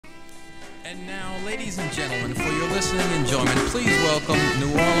And now, ladies and gentlemen, for your listening enjoyment, please welcome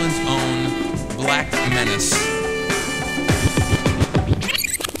New Orleans' own Black Menace.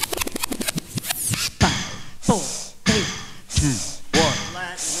 5, 4, 3, 2,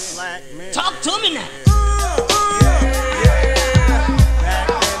 1. Talk to me now.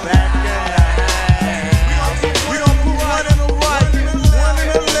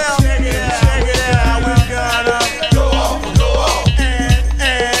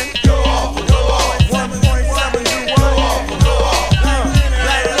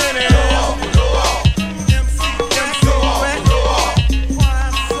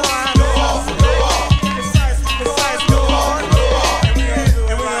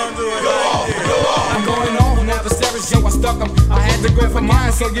 I had to go for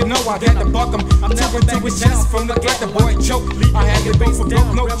mine, so you know I got to buck 'em. I'm never to his chest from the get the boy choke. I had to go for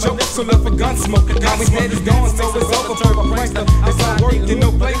broke, no joke, so left for gun smoke. Now his head is gone, so it's over for a prankster. It's all work and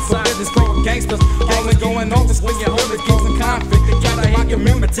no place for business for gangsters. Only going on this when you're really causing conflict. Gotta rock your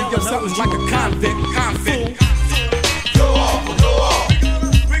memory to your something's like a convict.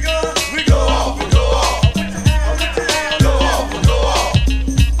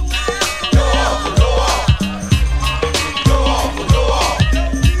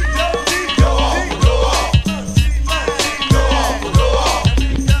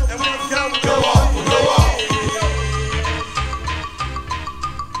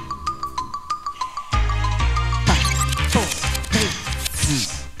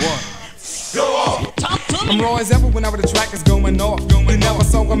 I'm raw as ever whenever the track is going off. You never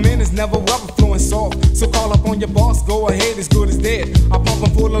saw a menace, never overflowing soft. So call up on your boss, go ahead, as good as dead. I pump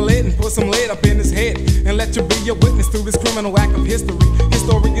him full of lead and put some lead up in his head, and let you be a witness to this criminal act of history.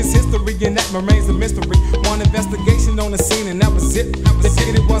 History is history, and that remains a mystery. One investigation on the scene, and that was it. They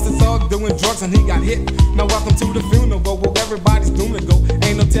figured it was a thug doing drugs, and he got hit. Now welcome to the funeral, where everybody's doomed to go.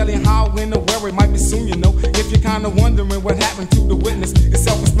 Ain't no telling how, when, or where it might be soon, you know. If you're kinda wondering what happened to the witness, it's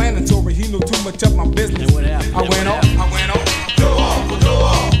self-explanatory. He knew too much of my business. I went off. Go off, go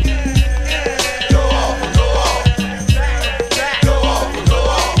off.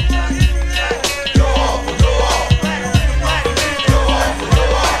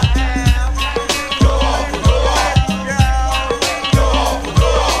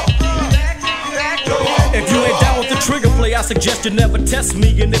 Trigger play, I suggest you never test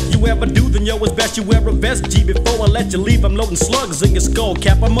me. And if you ever do, then yo, it's best you wear a vest, G. Before I let you leave, I'm loading slugs in your skull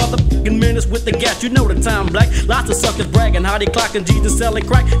cap. A motherfucking menace with the gat, you know the time black. Lots of suckers bragging how they clocking G's and selling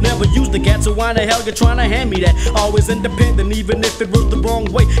crack. Never used the gat, so why the hell you trying to hand me that? Always independent, even if it was the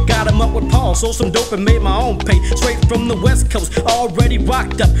wrong way. Got him up with Paul, sold some dope and made my own pay. Straight from the West Coast, already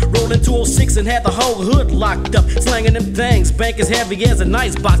rocked up. Rolled 206 and had the whole hood locked up. Slanging them things, bank as heavy as an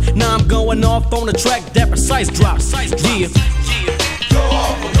ice box. Now I'm going off on the track, that precise drops. Yeah. Go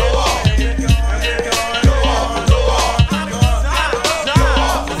off, go off.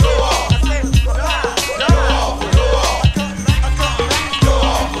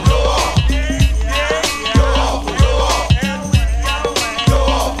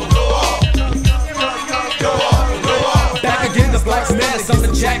 On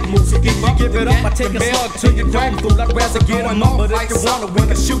the jack moves, if you give it up, I take a slug to your dome fool. I'd rather get them up, but if you wanna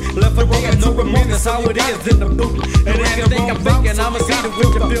win a shoot, left a roll, no remorse, that's how it is in the boot. And if you think I'm thinking, I'ma see the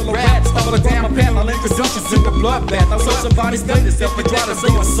with you feel a rat. Stumble down my path, I'll introduce you to the bloodbath. I saw somebody say this, if you try to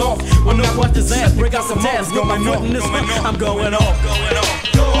sing a soft, well, no, what this ass, break out some ass, got my foot in this one, I'm going off.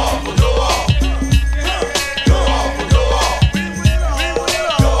 Go off, go off.